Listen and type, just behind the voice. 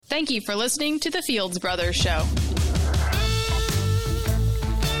Thank you for listening to the Fields Brothers Show.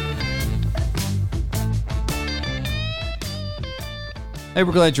 Hey,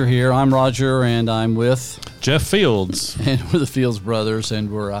 we're glad you're here. I'm Roger, and I'm with Jeff Fields. And we're the Fields Brothers, and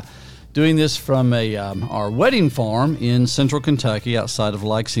we're doing this from our wedding farm in central Kentucky outside of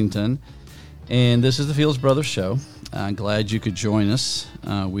Lexington. And this is the Fields Brothers Show. I'm glad you could join us.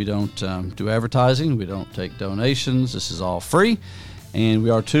 We don't do advertising. We don't take donations. This is all free. And we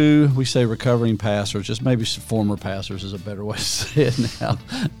are we say recovering pastors, just maybe some former pastors is a better way to say it now.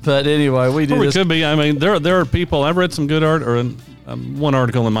 But anyway, we do this. It could be. I mean, there are people, I've read some good art, or one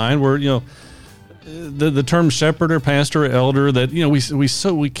article in mine where, the term shepherd or pastor or elder, that,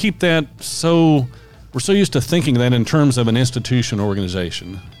 we keep that we're so used to thinking that in terms of an institution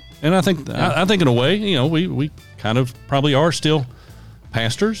organization. And I think in a way, we kind of probably are still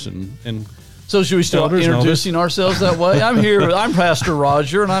pastors and so should we start introducing ourselves that way? I'm Pastor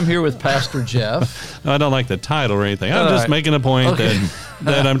Roger, and I'm here with Pastor Jeff. I don't like the title or anything. I'm just making a point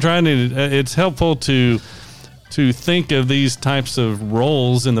that I'm trying to. It's helpful to think of these types of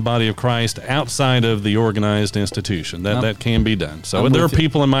roles in the body of Christ outside of the organized institution. That can be done. So there are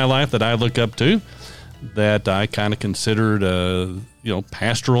people in my life that I look up to, that I kind of considered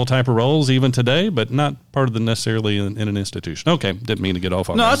pastoral type of roles even today, but not part of the necessarily in an institution. Okay, didn't mean to get off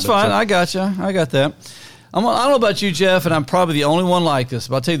on that. No, that's fine. I got you. I got that. I don't know about you, Jeff, and I'm probably the only one like this,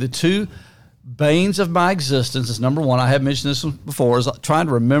 but I'll tell you the two banes of my existence is, number one, I have mentioned this before, is trying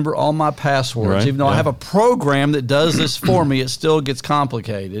to remember all my passwords. Right, even though I have a program that does this for me, it still gets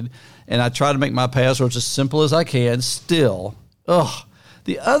complicated, and I try to make my passwords as simple as I can still.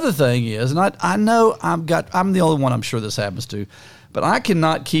 The other thing is, and I know I'm the only one I'm sure this happens to, but I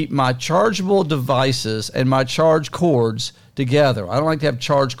cannot keep my chargeable devices and my charge cords together. I don't like to have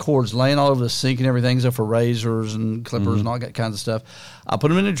charge cords laying all over the sink and everything, so for razors and clippers and all that kinds of stuff. I put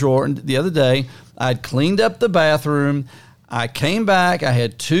them in a drawer, and the other day I'd cleaned up the bathroom. I came back. I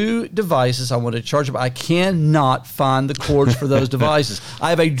had two devices I wanted to charge up. I cannot find the cords for those devices.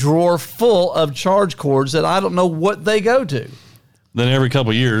 I have a drawer full of charge cords that I don't know what they go to. Then every couple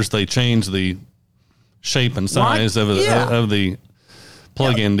of years they change the shape and size of the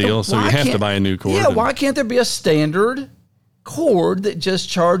plug-in deal, so you have to buy a new cord. Yeah, why can't there be a standard cord that just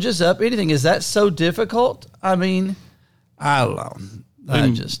charges up anything? Is that so difficult? I mean, I don't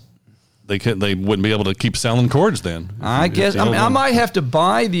know. They wouldn't be able to keep selling cords then. I guess. I might have to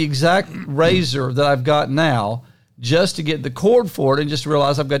buy the exact razor that I've got now just to get the cord for it, and just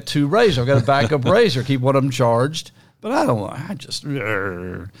realize I've got two razors. I've got a backup razor, keep one of them charged. But I don't want.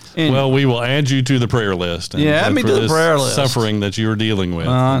 Well, we will add you to the prayer list. To the prayer list. Suffering that you're dealing with.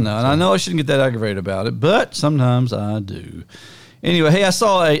 I know, and I know I shouldn't get that aggravated about it, but sometimes I do. Anyway, hey, I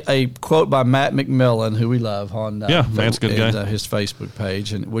saw a quote by Matt McMillan, who we love, on that's a good guy. His Facebook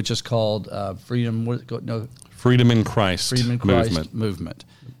page, and which is called Freedom in Christ Movement.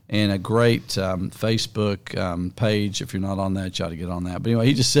 And a great Facebook page. If you're not on that, you ought to get on that. But anyway,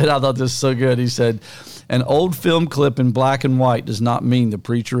 he just said, I thought this was so good. He said, an old film clip in black and white does not mean the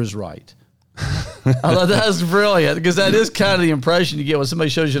preacher is right. I thought that was brilliant, because that is kind of the impression you get when somebody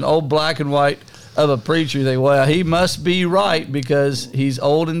shows you an old black and white of a preacher. You think, well, he must be right because he's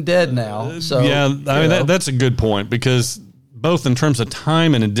old and dead now. So that's a good point, because both in terms of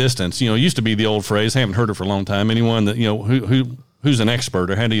time and in distance, it used to be the old phrase, I haven't heard it for a long time, anyone that, who's an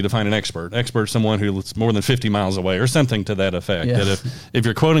expert, or how do you define an expert? Expert, someone who's more than 50 miles away, or something to that effect. Yeah. That if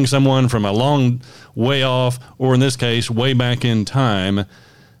you're quoting someone from a long way off, or in this case, way back in time,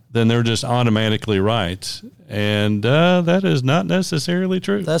 then they're just automatically right. And that is not necessarily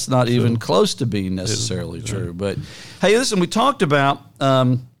true. That's not even close to being necessarily true. But, hey, listen, we talked about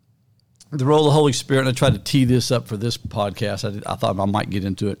the role of the Holy Spirit, and I tried to tee this up for this podcast. I thought I might get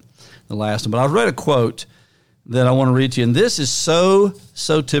into it the last one. But I read a quote that I want to read to you. And this is so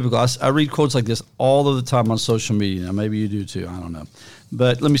typical. I read quotes like this all of the time on social media. Now, maybe you do too. I don't know.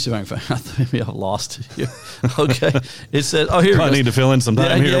 But let me see if I can find. Maybe I've lost it here. Okay. It says, here it is. I need to fill in some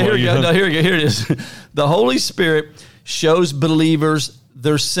time here. Here we go. No, here we go. Here it is. The Holy Spirit shows believers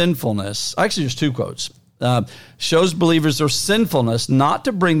their sinfulness. Actually, there's two quotes. Shows believers their sinfulness, not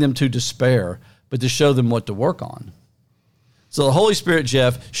to bring them to despair, but to show them what to work on. So the Holy Spirit,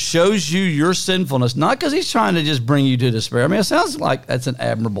 Jeff, shows you your sinfulness, not because he's trying to just bring you to despair. I mean, it sounds like that's an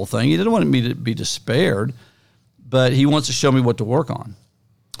admirable thing. He didn't want me to be despaired, but he wants to show me what to work on.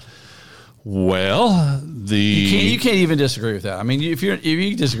 Well, you can't even disagree with that. I mean, if you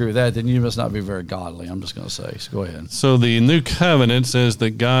disagree with that, then you must not be very godly. I'm just going to say. So go ahead. So the New Covenant says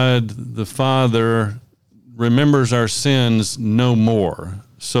that God the Father remembers our sins no more.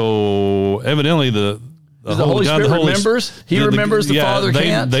 So evidently the The Holy Spirit remembers. He remembers. The Father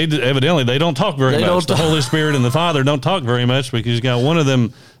can't. They evidently they don't talk very much. The Holy Spirit and the Father don't talk very much because you got one of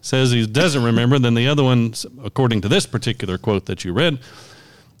them says he doesn't remember, then the other one, according to this particular quote that you read.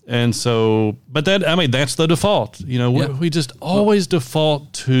 And so, but that's the default. We just always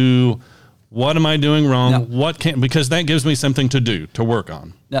default to what am I doing wrong? Because that gives me something to do, to work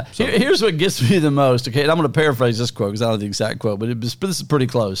on. Now, here's what gets me the most. Okay, and I'm going to paraphrase this quote because I don't know the exact quote, but this is pretty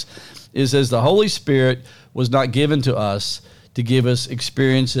close. It says, the Holy Spirit was not given to us to give us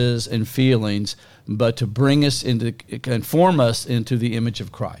experiences and feelings, but to bring us conform us into the image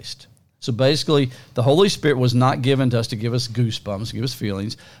of Christ. So basically, the Holy Spirit was not given to us to give us goosebumps, give us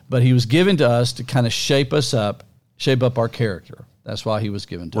feelings, but he was given to us to kind of shape up our character. That's why he was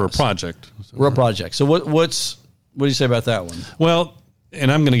given to us. We're a project. We're a project. So what do you say about that one? Well,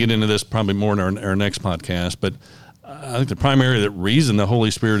 and I'm going to get into this probably more in our next podcast, but I think the primary reason the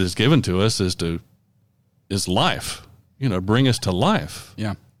Holy Spirit is given to us is life. Bring us to life.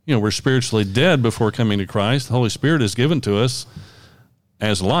 Yeah. We're spiritually dead before coming to Christ. The Holy Spirit is given to us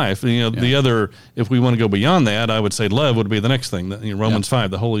as life. The other, if we want to go beyond that, I would say love would be the next thing. Romans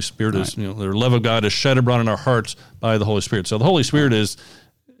 5, the Holy Spirit is, the love of God is shed abroad in our hearts by the Holy Spirit. So the Holy Spirit is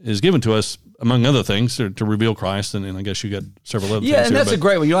given to us, among other things, to reveal Christ. And I guess you got several other things. Yeah, and that's a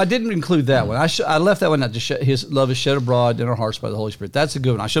great one. I didn't include that one. I left that one out. His love is shed abroad in our hearts by the Holy Spirit. That's a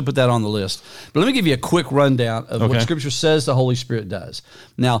good one. I should put that on the list. But let me give you a quick rundown of what Scripture says the Holy Spirit does.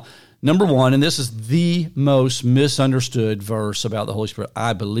 Now, number one, and this is the most misunderstood verse about the Holy Spirit,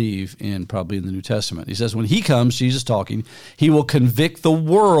 I believe, probably in the New Testament. He says, when he comes, Jesus talking, he will convict the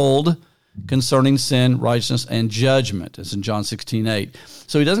world concerning sin, righteousness, and judgment. It's in John 16:8.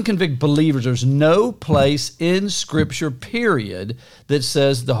 So he doesn't convict believers. There's no place in Scripture, period, that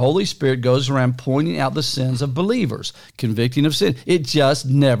says the Holy Spirit goes around pointing out the sins of believers, convicting of sin. It just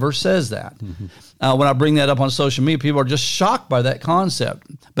never says that. Mm-hmm. When I bring that up on social media, people are just shocked by that concept.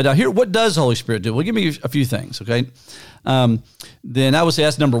 But now here, what does the Holy Spirit do? Well, give me a few things, okay? Then I would say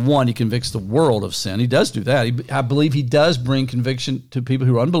that's number one. He convicts the world of sin. He does do that. I believe he does bring conviction to people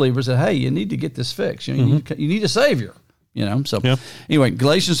who are unbelievers that, hey, you need to get this fixed. You need a Savior. Anyway,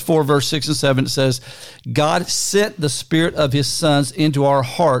 Galatians 4, verse 6 and 7, it says, God sent the Spirit of his sons into our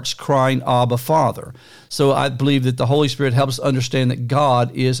hearts, crying, Abba, Father. So I believe that the Holy Spirit helps us understand that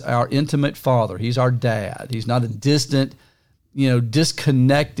God is our intimate Father. He's our dad. He's not a distant,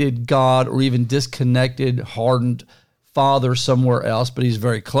 disconnected God or even disconnected, hardened Father somewhere else, but he's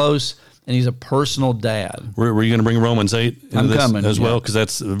very close, and he's a personal dad. Were you going to bring Romans 8 into this coming, as well? Because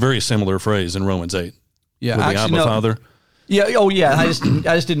that's a very similar phrase in Romans 8. Yeah, with the Abba Father. Yeah. Oh, yeah. I just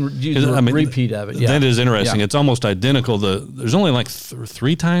didn't use the repeat of it. Yeah. That is interesting. Yeah. It's almost identical. There's only like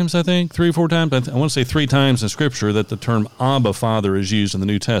 3 times, I think, 3 or 4 times. I want to say 3 times in Scripture that the term Abba Father is used in the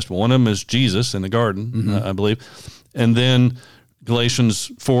New Testament. One of them is Jesus in the garden, I believe, and then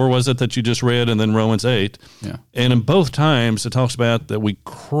Galatians 4 was it that you just read, and then Romans 8. Yeah. And in both times, it talks about that we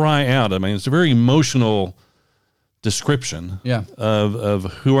cry out. I mean, it's a very emotional description of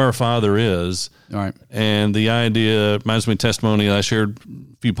who our Father is. All right. And the idea reminds me of testimony I shared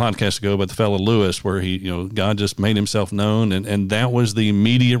a few podcasts ago about the fellow Lewis, where he, God just made himself known, and that was the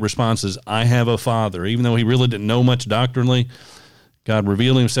immediate response is, I have a Father. Even though he really didn't know much doctrinally, God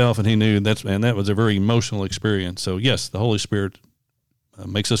revealed himself, and he knew that was a very emotional experience. So yes, the Holy Spirit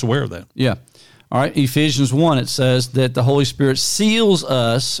makes us aware of that. Yeah. All right. Ephesians 1, it says that the Holy Spirit seals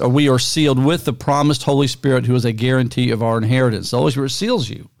us, or we are sealed with the promised Holy Spirit, who is a guarantee of our inheritance. The Holy Spirit seals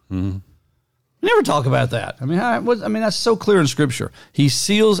you. Mm-hmm. We never talk about that. I mean, that's so clear in Scripture. He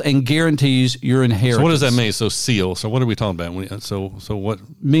seals and guarantees your inheritance. So what does that mean? So seal. So what are we talking about? So what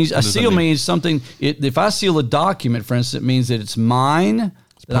means? A seal means something. If I seal a document, for instance, it means that it's mine.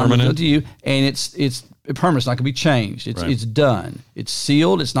 It's permanent. I'm to you, and it's permanent. It's not going to be changed. It's done. It's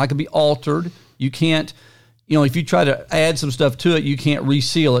sealed. It's not going to be altered. You can't. If you try to add some stuff to it, you can't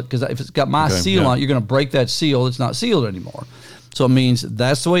reseal it, because if it's got my seal on it, you're going to break that seal. It's not sealed anymore. So it means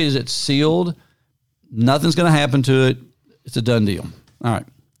that's the way it is. It's sealed. Nothing's going to happen to it. It's a done deal. All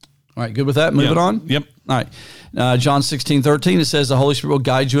right. Good with that? Moving on? Yep. All right. John 16:13, it says the Holy Spirit will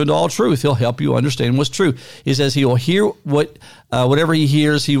guide you into all truth. He'll help you understand what's true. It says he will hear whatever he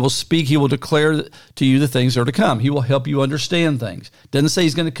hears, he will speak, he will declare to you the things that are to come. He will help you understand things. Doesn't say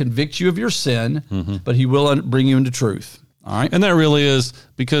he's going to convict you of your sin, but he will bring you into truth. All right. And that really is,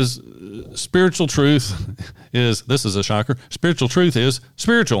 because spiritual truth is, this is a shocker, spiritual truth is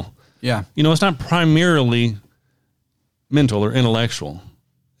spiritual. Yeah. It's not primarily mental or intellectual.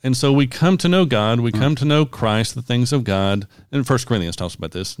 And so we come to know God, we come to know Christ, the things of God. And 1 Corinthians talks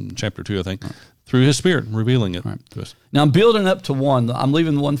about this in chapter 2, I think, through his Spirit, revealing it to us. Now, I'm building up to one. I'm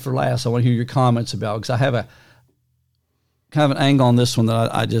leaving the one for last. I want to hear your comments about, because I have a kind of an angle on this one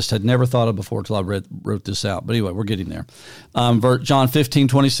that I just had never thought of before until I wrote this out. But anyway, we're getting there. John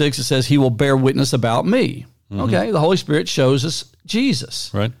 15:26, it says, he will bear witness about me. Mm-hmm. Okay, the Holy Spirit shows us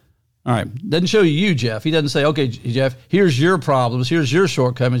Jesus. Right. All right. Doesn't show you, Jeff. He doesn't say, okay, Jeff, here's your problems, here's your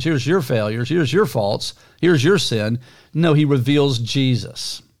shortcomings, here's your failures, here's your faults, here's your sin. No, he reveals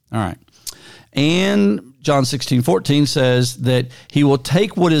Jesus. All right. And John 16:14 says that he will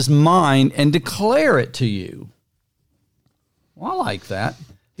take what is mine and declare it to you. Well, I like that.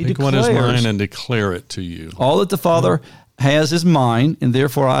 He take what is mine and declare it to you. All that the Father has is mine, and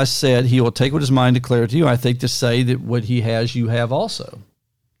therefore I said he will take what is mine and declare it to you. I think to say that what he has, you have also.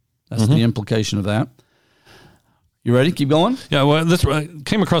 That's the implication of that. You ready? Keep going? Yeah, well, I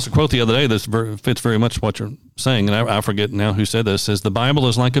came across a quote the other day that fits very much what you're saying, and I forget now who said this. It says, the Bible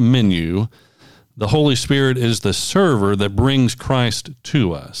is like a menu. The Holy Spirit is the server that brings Christ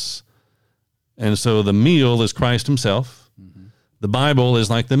to us. And so the meal is Christ himself. The Bible is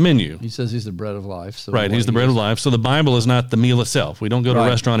like the menu. He says he's the bread of life. So right, he's the bread of life. So the Bible is not the meal itself. We don't go to a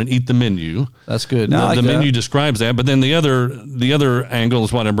restaurant and eat the menu. That's good. The menu describes that, but then the other angle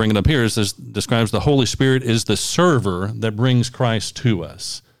is what I'm bringing up here is this describes the Holy Spirit is the server that brings Christ to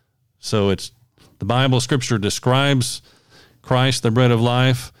us. So it's the Bible, Scripture describes Christ, the bread of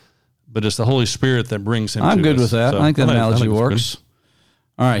life, but it's the Holy Spirit that brings him to us. I'm good with that. I think that analogy works.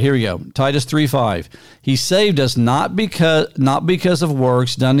 All right, here we go. Titus 3:5. He saved us not because of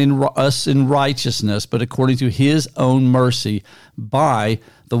works done in us in righteousness, but according to his own mercy by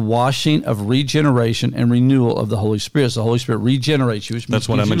the washing of regeneration and renewal of the Holy Spirit. So the Holy Spirit regenerates you, which means that's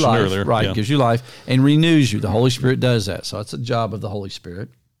what I mentioned earlier. Right, yeah. Gives you life and renews you. The Holy Spirit does that. So that's the job of the Holy Spirit.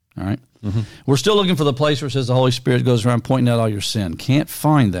 All right. Mm-hmm. We're still looking for the place where it says the Holy Spirit goes around pointing out all your sin. Can't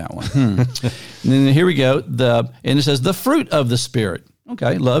find that one. And then here we go. And it says the fruit of the Spirit.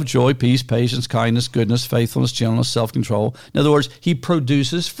 Okay, love, joy, peace, patience, kindness, goodness, faithfulness, gentleness, self-control. In other words, he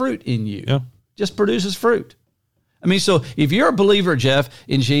produces fruit in you. Yeah. Just produces fruit. I mean, so if you're a believer, Jeff,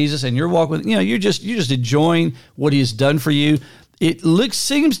 in Jesus, and you're walking with, you're just enjoying what he has done for you, it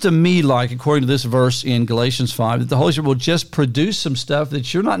seems to me like, according to this verse in Galatians 5, that the Holy Spirit will just produce some stuff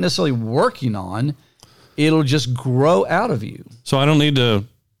that you're not necessarily working on. It'll just grow out of you. So I don't need to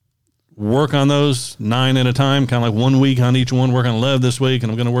work on those 9 at a time, kind of like 1 week on each one, work on love this week,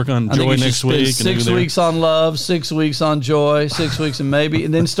 and I'm going to work on joy next week. 6 weeks on love, 6 weeks on joy, 6 weeks and maybe,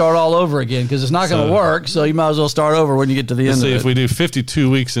 and then start all over again, because it's not going to work, so you might as well start over when you get to the end of it. If we do 52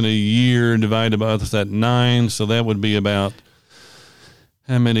 weeks in a year, divided by that 9, so that would be about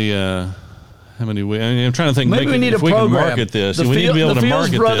how many weeks? I'm trying to think. Maybe we need a program. We can market this. We need to be able to market this. The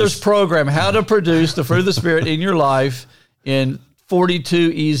Fields Brothers program, how to produce the fruit of the Spirit in your life in 42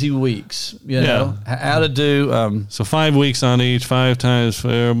 easy weeks, how to do. So 5 weeks on each, 5 times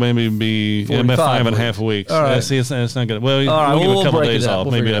 4, maybe be about 5.5 weeks. All right. See, it's not good. Well, we'll give a couple break days off.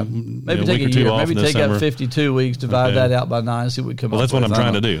 Maybe take a year. Maybe take out 52 weeks, divide that out by 9, see what we come up with. Well, that's what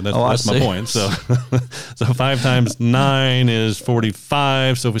I'm trying to do. That's my point. So 5 times 9 is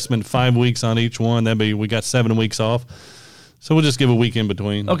 45. So if we spend 5 weeks on each one, we got 7 weeks off. So we'll just give a week in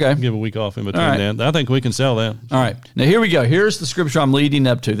between. Okay. Give a week off in between that. I think we can sell that. All right. Now, here we go. Here's the scripture I'm leading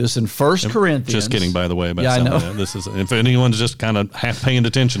up to. This in 1 Corinthians. Just kidding, by the way, about selling that. This is, if anyone's just kind of half paying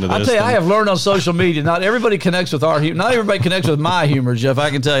attention to this. I'll tell you, I have learned on social media, not everybody connects with our humor. Not everybody connects with my humor, Jeff. I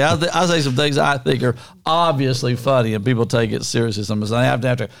can tell you. I say some things I think are obviously funny, and people take it seriously. Sometimes I have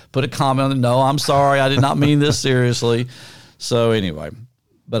to put a comment on it. No, I'm sorry. I did not mean this seriously. So anyway.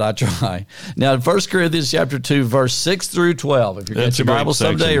 But I try. Now, in 1 Corinthians chapter 2, verse 6 through 12. If you get your Bible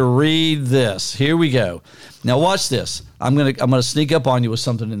someday, read this. Here we go. Now, watch this. I'm gonna sneak up on you with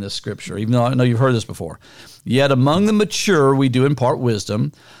something in this scripture, even though I know you've heard this before. Yet among the mature we do impart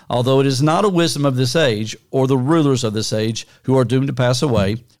wisdom, although it is not a wisdom of this age or the rulers of this age who are doomed to pass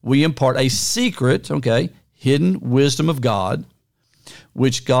away. We impart a secret, hidden wisdom of God,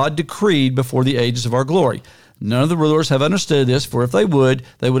 which God decreed before the ages of our glory. None of the rulers have understood this, for if they would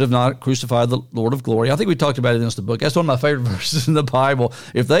have not crucified the Lord of glory. I think we talked about it in this book. That's one of my favorite verses in the Bible.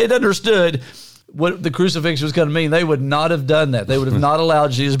 If they had understood what the crucifixion was going to mean, they would not have done that. They would have not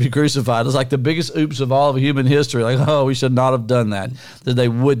allowed Jesus to be crucified. It's like the biggest oops of all of human history. Like, we should not have done that. That they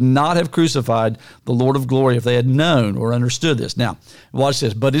would not have crucified the Lord of glory if they had known or understood this. Now, watch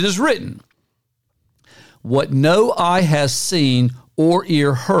this. But it is written, what no eye has seen or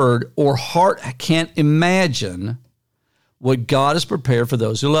ear heard, or heart can't imagine what God has prepared for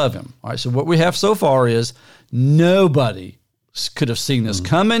those who love him. All right, so what we have so far is nobody could have seen this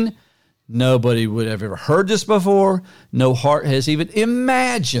coming. Nobody would have ever heard this before. No heart has even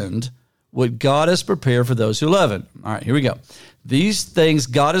imagined what God has prepared for those who love Him. All right, here we go. These things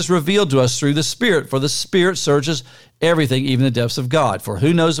God has revealed to us through the Spirit, for the Spirit searches everything, even the depths of God. For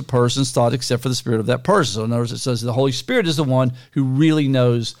who knows a person's thought except for the spirit of that person? So in other words, it says the Holy Spirit is the one who really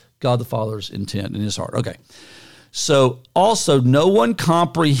knows God the Father's intent in His heart. Okay. So also, no one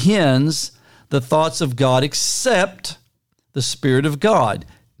comprehends the thoughts of God except the Spirit of God.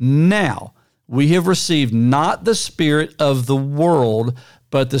 Now, we have received not the spirit of the world,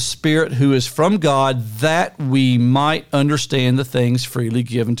 but the Spirit who is from God, that we might understand the things freely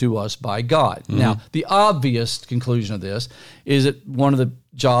given to us by God. Mm-hmm. Now, the obvious conclusion of this is that one of the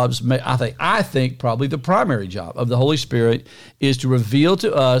jobs, I think probably the primary job of the Holy Spirit is to reveal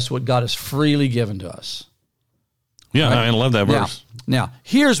to us what God has freely given to us. Yeah, right? I love that verse. Now,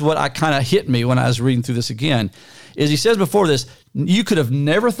 here's what I kind of hit me when I was reading through this again, is he says before this, you could have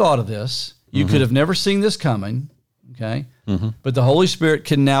never thought of this. You could have never seen this coming, okay? Mm-hmm. But the Holy Spirit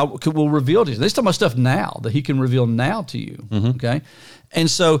will reveal to you. He's talking about stuff now that He can reveal now to you, okay?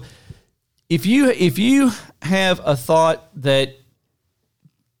 And so if you have a thought that,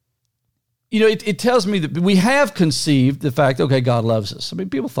 it tells me that we have conceived the fact, okay, God loves us. I mean,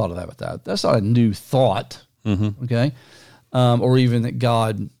 people thought of that. That's not a new thought, okay? Or even that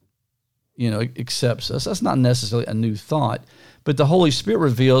God, accepts us. That's not necessarily a new thought. But the Holy Spirit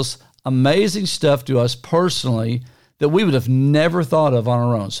reveals amazing stuff to us personally that we would have never thought of on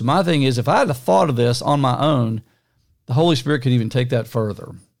our own. So my thing is, if I had a thought of this on my own, the Holy Spirit could even take that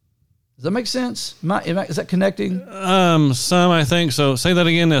further. Does that make sense? Is that connecting? Some, I think. So say that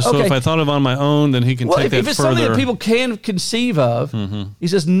again. So if I thought of on my own, then He can take that further. If it's something that people can conceive of, He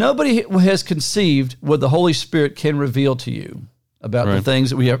says, nobody has conceived what the Holy Spirit can reveal to you about the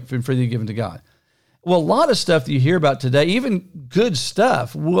things that we have been freely given to God. Well, a lot of stuff that you hear about today, even good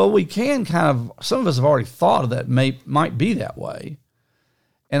stuff, we can some of us have already thought of that might be that way.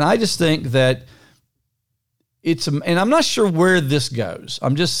 And I just think that and I'm not sure where this goes.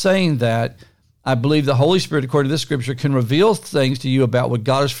 I'm just saying that I believe the Holy Spirit, according to this scripture, can reveal things to you about what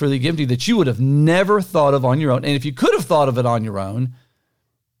God has freely given to you that you would have never thought of on your own. And if you could have thought of it on your own,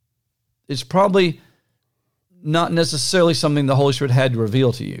 it's probably not necessarily something the Holy Spirit had to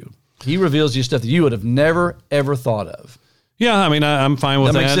reveal to you. He reveals you stuff that you would have never, ever thought of. Yeah, I mean, I'm fine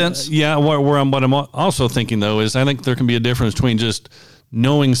with that. That makes sense? Yeah, what I'm also thinking, though, is I think there can be a difference between just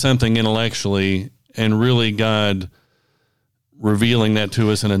knowing something intellectually and really God revealing that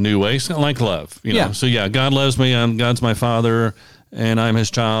to us in a new way. It's like love, know. So, God loves me. God's my Father, and I'm His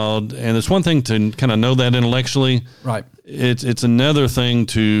child. And it's one thing to kind of know that intellectually. Right. It's another thing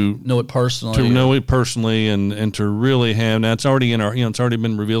to know it personally. To know it personally and to really have. Now, it's already in our. It's already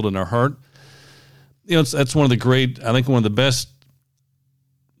been revealed in our heart. That's one of the best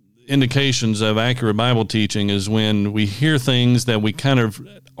indications of accurate Bible teaching is when we hear things that we kind of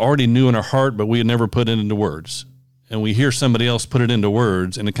already knew in our heart, but we had never put it into words. And we hear somebody else put it into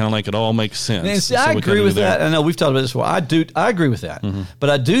words, and it kind of like it all makes sense. And see, I agree with that. I know we've talked about this before. I agree with that. But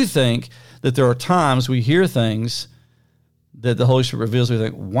I do think that there are times we hear things that the Holy Spirit reveals. We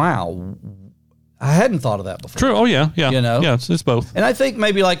think, wow, I hadn't thought of that before. True. Oh, yeah. Yeah, it's both. And I think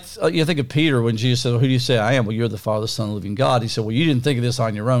maybe like you think of Peter when Jesus said, well, who do you say I am? Well, you're the Father, the Son, the living God. He said, well, you didn't think of this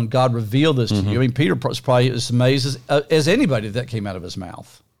on your own. God revealed this to you. I mean, Peter was probably as amazed as anybody that came out of his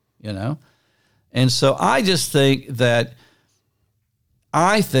mouth, And so I just think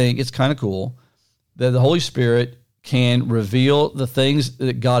it's kind of cool that the Holy Spirit can reveal the things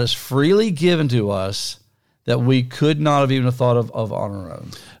that God has freely given to us that we could not have even thought of on our own.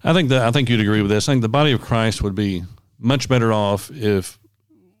 I think you'd agree with this. I think the body of Christ would be much better off if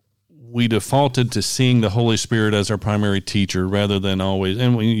we defaulted to seeing the Holy Spirit as our primary teacher rather than always.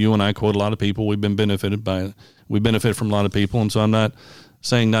 And you and I quote a lot of people. We benefit from a lot of people, and so I'm not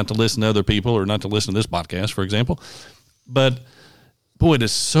saying not to listen to other people or not to listen to this podcast, for example. But boy, it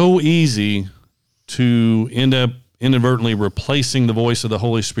is so easy to end up inadvertently replacing the voice of the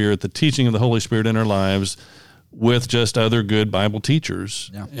Holy Spirit, the teaching of the Holy Spirit in our lives, with just other good Bible teachers.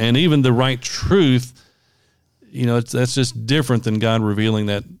 Yeah. And even the right truth, that's just different than God revealing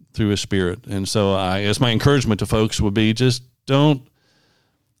that through His Spirit. And so I guess my encouragement to folks would be just don't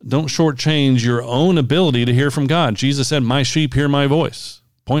shortchange your own ability to hear from God. Jesus said, my sheep hear my voice,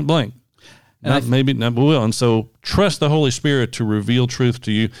 point blank. And maybe not will. And so trust the Holy Spirit to reveal truth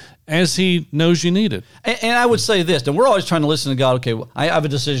to you as He knows you need it. And I would say this, and we're always trying to listen to God. Okay, well, I have a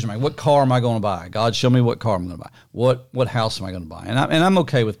decision to make. What car am I going to buy? God, show me what car I'm going to buy. What house am I going to buy? And I'm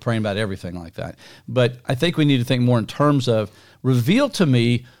okay with praying about everything like that. But I think we need to think more in terms of reveal to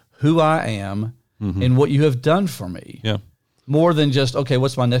me who I am and what you have done for me. Yeah. more than just, okay,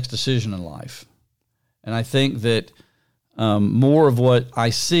 what's my next decision in life? And I think that more of what I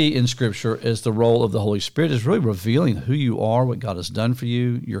see in Scripture is the role of the Holy Spirit is really revealing who you are, what God has done for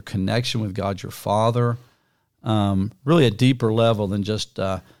you, your connection with God, your Father, really a deeper level than just,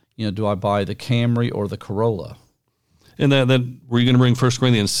 do I buy the Camry or the Corolla? And that were you going to bring 1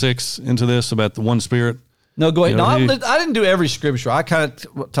 Corinthians 6 into this about the one Spirit? No, go ahead. I didn't do every scripture. I kind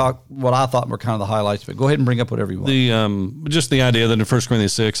of talked what I thought were kind of the highlights, but go ahead and bring up whatever you want. Just the idea that in 1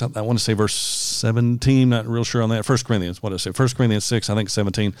 Corinthians 6, I want to say verse 17, not real sure on that. 1 Corinthians, what did I say? 1 Corinthians 6, I think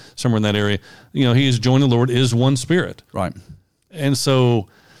 17, somewhere in that area. He is joined the Lord, is one Spirit. Right. And so,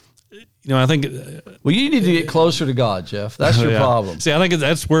 I think... Well, you need to get closer to God, Jeff. That's your problem. See, I think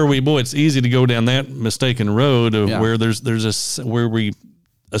that's where it's easy to go down that mistaken road of where where we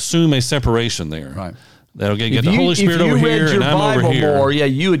assume a separation there. Right. That get the Holy Spirit over here and I'm over here. More,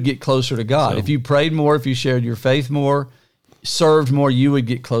 you would get closer to God. So, if you prayed more, if you shared your faith more, served more, you would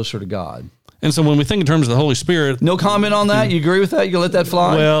get closer to God. And so when we think in terms of the Holy Spirit... No comment on that? You agree with that? You let that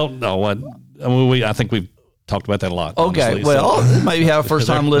fly? Well, no. I think we've talked about that a lot. Okay. Honestly, maybe have a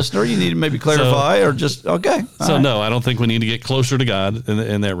first-time listener. You need to maybe clarify or just, okay. No, I don't think we need to get closer to God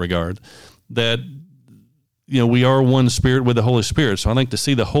in that regard. That... we are one Spirit with the Holy Spirit. So I think to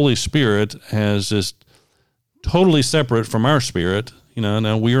see the Holy Spirit as just totally separate from our spirit,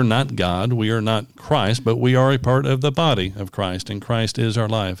 now we are not God, we are not Christ, but we are a part of the body of Christ, and Christ is our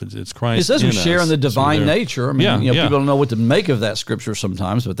life. It's Christ. It says we share us. in the divine nature. I mean, people don't know what to make of that scripture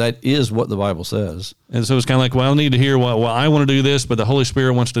sometimes, but that is what the Bible says. And so it's kind of like, I need to hear, I want to do this, but the Holy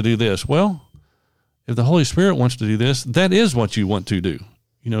Spirit wants to do this. Well, if the Holy Spirit wants to do this, that is what you want to do.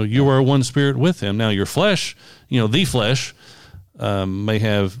 You are one Spirit with Him. Now, your flesh, the flesh may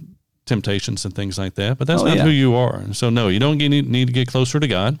have temptations and things like that, but that's not who you are. And so, no, you don't need to get closer to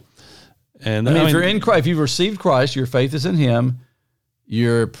God. And if you're in Christ, if you've received Christ, your faith is in Him,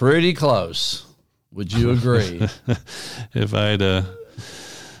 you're pretty close. Would you agree? If I'd, isn't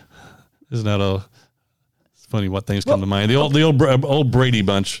that it's funny what things come to mind. The old Brady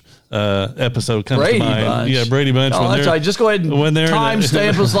Bunch episode comes to mind. Bunch. Yeah, Brady Bunch. Oh, that's right. Just go ahead and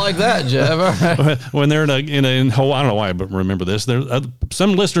timestamp us like that, Jeff. When they're in Hawaii, I don't know why I remember this.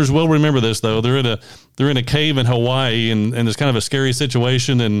 Some listeners will remember this though. They're in a cave in Hawaii, and it's kind of a scary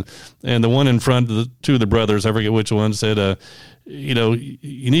situation. And the one in front, two of the brothers, I forget which one, said,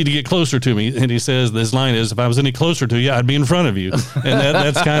 you need to get closer to me. And he says, this line is, if I was any closer to you, I'd be in front of you. And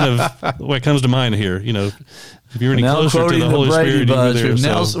that's kind of what comes to mind here. If you're any closer to the Holy Spirit, you'd be there.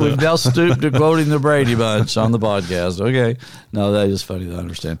 We've now stooped to quoting the Brady Bunch on the podcast. Okay. No, that is funny to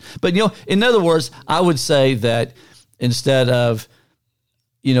understand. But, in other words, I would say that instead of,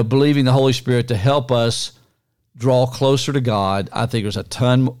 believing the Holy Spirit to help us draw closer to God, I think there's a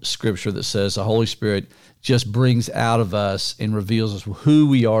ton of scripture that says the Holy Spirit just brings out of us and reveals us who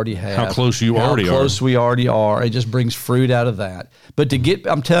we already have. How close we already are. It just brings fruit out of that. But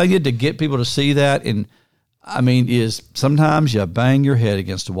I'm telling you, to get people to see that, is sometimes you bang your head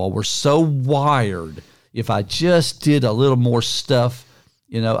against the wall. We're so wired. If I just did a little more stuff,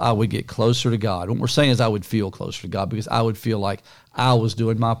 I would get closer to God. What we're saying is I would feel closer to God because I would feel like I was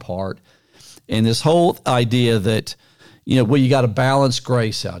doing my part. And this whole idea that, you got to balance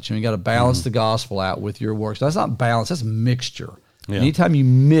grace out. You got to balance the gospel out with your works. That's not balance. That's mixture. Yeah. Anytime you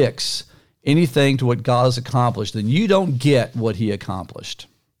mix anything to what God has accomplished, then you don't get what He accomplished.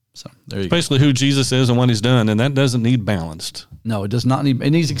 So there you go. Basically who Jesus is and what He's done, and that doesn't need balanced. No, it does not need. It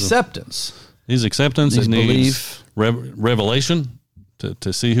needs acceptance. It needs acceptance. It needs revelation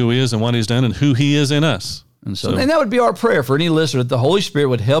to see who He is and what He's done and who He is in us. And that would be our prayer for any listener, that the Holy Spirit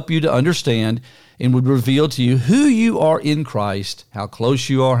would help you to understand and would reveal to you who you are in Christ, how close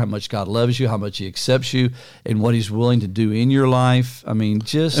you are, how much God loves you, how much He accepts you, and what He's willing to do in your life. And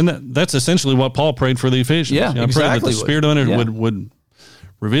that's essentially what Paul prayed for the Ephesians. Yeah, exactly. I prayed that the Spirit on it would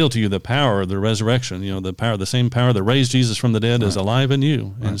reveal to you the power of the resurrection. The same power that raised Jesus from the dead is alive in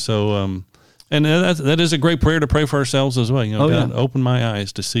you. Right. And so, and that is a great prayer to pray for ourselves as well. God, open my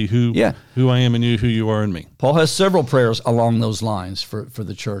eyes to see who I am in you, who you are in me. Paul has several prayers along those lines for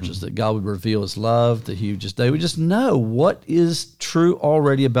the churches, that God would reveal His love, that they would just know what is true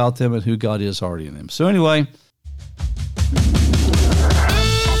already about them and who God is already in them. So anyway,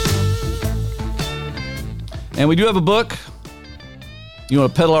 and we do have a book. You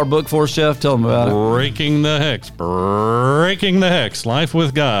want to peddle our book for us, Jeff? Tell them about it. Breaking the Hex. Life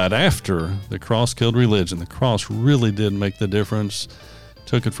with God after the cross killed religion. The cross really did make the difference.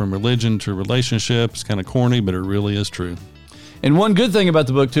 Took it from religion to relationship. It's kind of corny, but it really is true. And one good thing about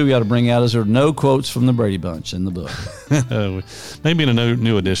the book, too, we got to bring out is there are no quotes from the Brady Bunch in the book. Maybe in a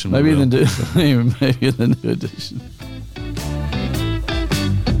new edition. Maybe in the new edition.